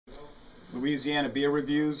Louisiana beer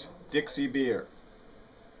reviews. Dixie beer.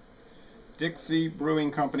 Dixie Brewing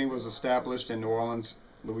Company was established in New Orleans,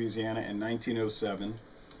 Louisiana in 1907,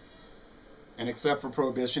 and except for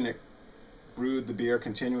Prohibition, it brewed the beer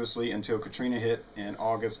continuously until Katrina hit in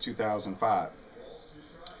August 2005.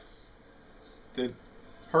 The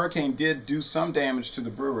hurricane did do some damage to the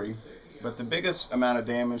brewery, but the biggest amount of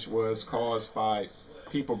damage was caused by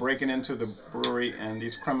people breaking into the brewery, and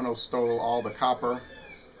these criminals stole all the copper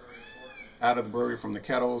out of the brewery from the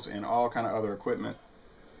kettles and all kind of other equipment.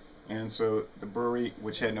 And so the brewery,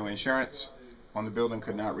 which had no insurance on the building,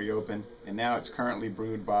 could not reopen, and now it's currently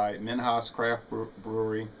brewed by Minhas Craft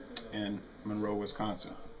Brewery in Monroe,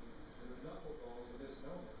 Wisconsin.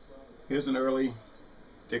 Here's an early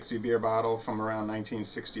Dixie beer bottle from around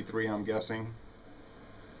 1963, I'm guessing.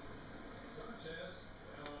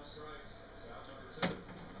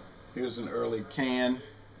 Here's an early can.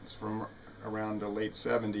 It's from around the late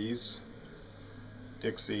 70s.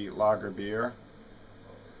 Dixie lager beer.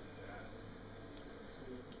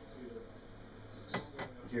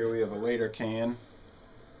 Here we have a later can.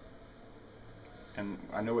 And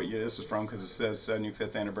I know what year this is from because it says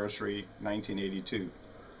 75th anniversary 1982.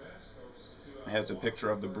 It has a picture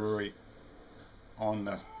of the brewery on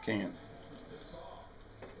the can.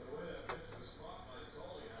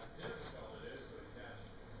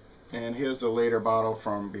 And here's a later bottle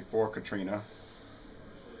from before Katrina.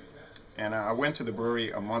 And I went to the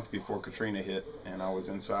brewery a month before Katrina hit, and I was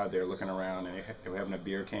inside there looking around, and they were having a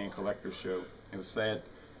beer can collector show. It was sad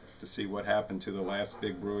to see what happened to the last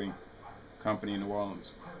big brewing company in New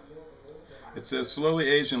Orleans. It says slowly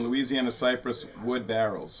aged in Louisiana cypress wood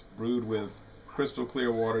barrels, brewed with crystal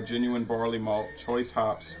clear water, genuine barley malt, choice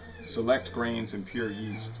hops, select grains, and pure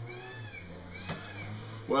yeast.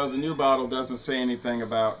 Well, the new bottle doesn't say anything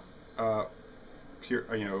about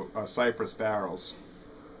cypress barrels,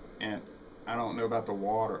 and I don't know about the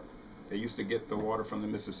water. They used to get the water from the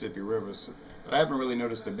Mississippi rivers, but I haven't really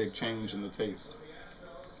noticed a big change in the taste.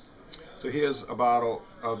 So here's a bottle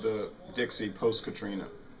of the Dixie post-Katrina.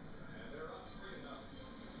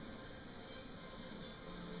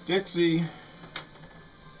 Dixie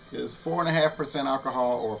is 4.5%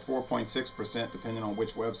 alcohol or 4.6% depending on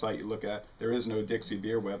which website you look at. There is no Dixie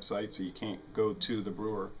beer website, so you can't go to the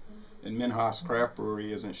brewer. And Minhas Craft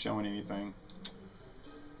Brewery isn't showing anything.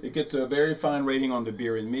 It gets a very fine rating on the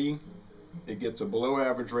Beer and Me. It gets a below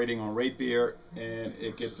average rating on Rate Beer, and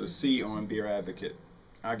it gets a C on Beer Advocate.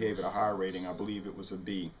 I gave it a higher rating. I believe it was a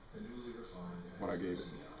B, what I gave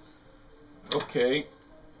it. Okay,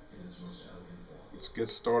 let's get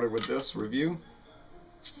started with this review.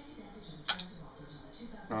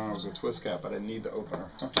 Oh, it was a twist cap. I didn't need the opener.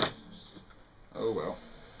 Oh well.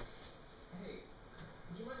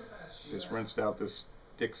 Just rinsed out this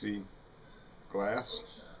Dixie glass.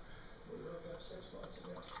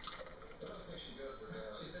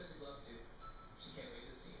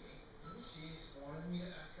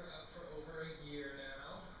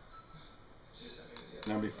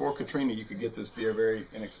 Now, before Katrina, you could get this beer very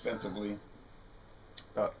inexpensively,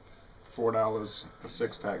 about $4 a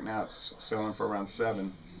six-pack. Now it's selling for around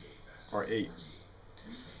 $7 or $8.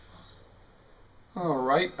 All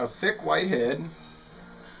right, a thick white head,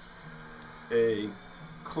 a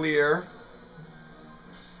clear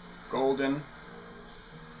golden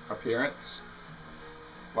appearance,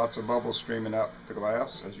 lots of bubbles streaming up the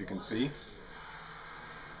glass, as you can see.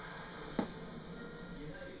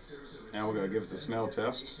 Now we're going to give it the smell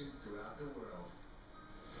test.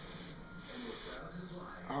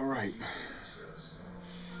 All right.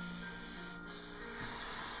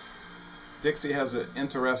 Dixie has an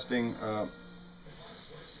interesting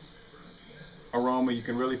aroma. You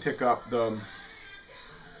can really pick up the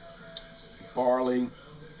barley,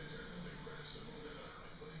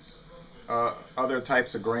 other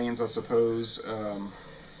types of grains, I suppose.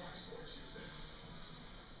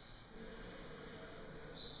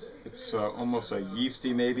 It's almost a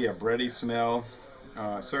yeasty, maybe a bready smell.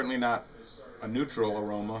 Certainly not a neutral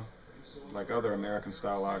aroma like other American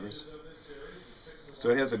style lagers.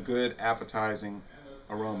 So it has a good appetizing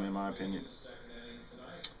aroma, in my opinion.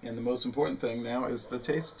 And the most important thing now is the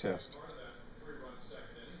taste test.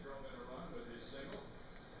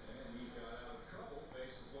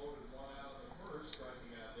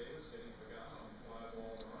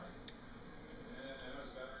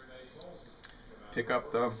 Pick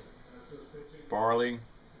up the barley,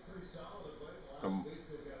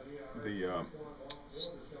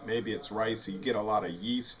 maybe it's rice, so you get a lot of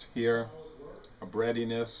yeast here, a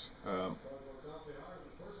breadiness.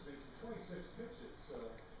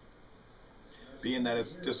 Being that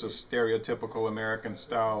it's just a stereotypical American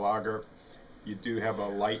style lager, You do have a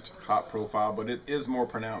light hop profile, but it is more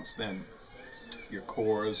pronounced than your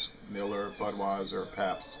Coors, Miller, Budweiser,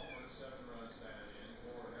 Pabst.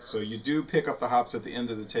 So you do pick up the hops at the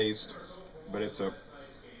end of the taste, but it's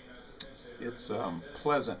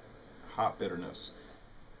pleasant hop bitterness.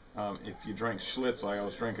 If you drink Schlitz, like I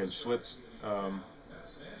was drinking Schlitz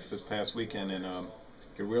this past weekend, and you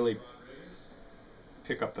can really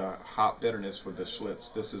pick up the hop bitterness with the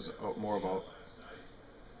Schlitz. This is more of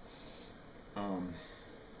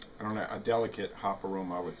I don't know, a delicate hop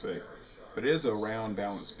aroma, I would say. But it is a round,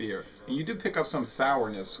 balanced beer. And you do pick up some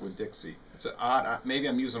sourness with Dixie. It's an odd, maybe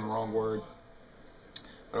I'm using the wrong word,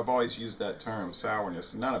 but I've always used that term,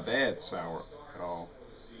 sourness. Not a bad sour at all.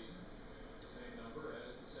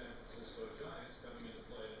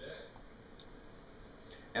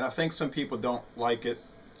 And I think some people don't like it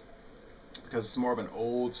because it's more of an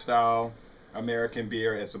old style American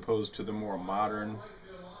beer as opposed to the more modern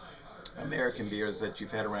American beers that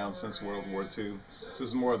you've had around since World War II. This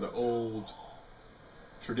is more of the old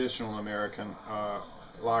traditional American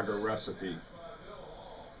lager recipe.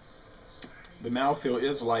 The mouthfeel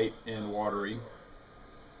is light and watery,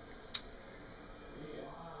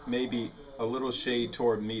 maybe a little shade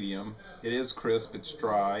toward medium. It is crisp, it's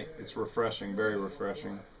dry, it's refreshing, very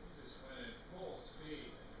refreshing.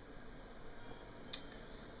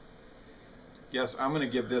 Yes, I'm going to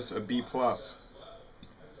give this a B+.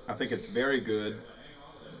 I think it's very good.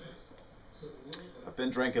 I've been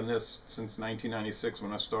drinking this since 1996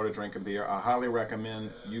 when I started drinking beer. I highly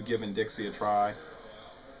recommend you giving Dixie a try.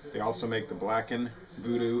 They also make the Blackened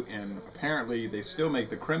Voodoo, and apparently they still make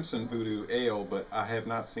the Crimson Voodoo Ale, but I have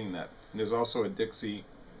not seen that. And there's also a Dixie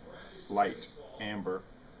Light Amber.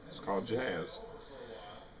 It's called Jazz.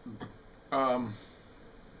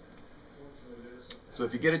 So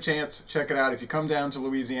if you get a chance, check it out. If you come down to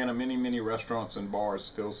Louisiana, many restaurants and bars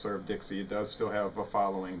still serve Dixie. It does still have a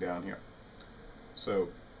following down here. So,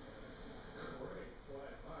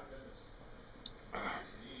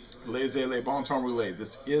 le bon temps roulé.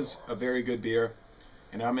 This is a very good beer.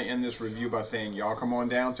 And I'm going to end this review by saying, y'all come on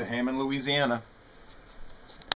down to Hammond, Louisiana.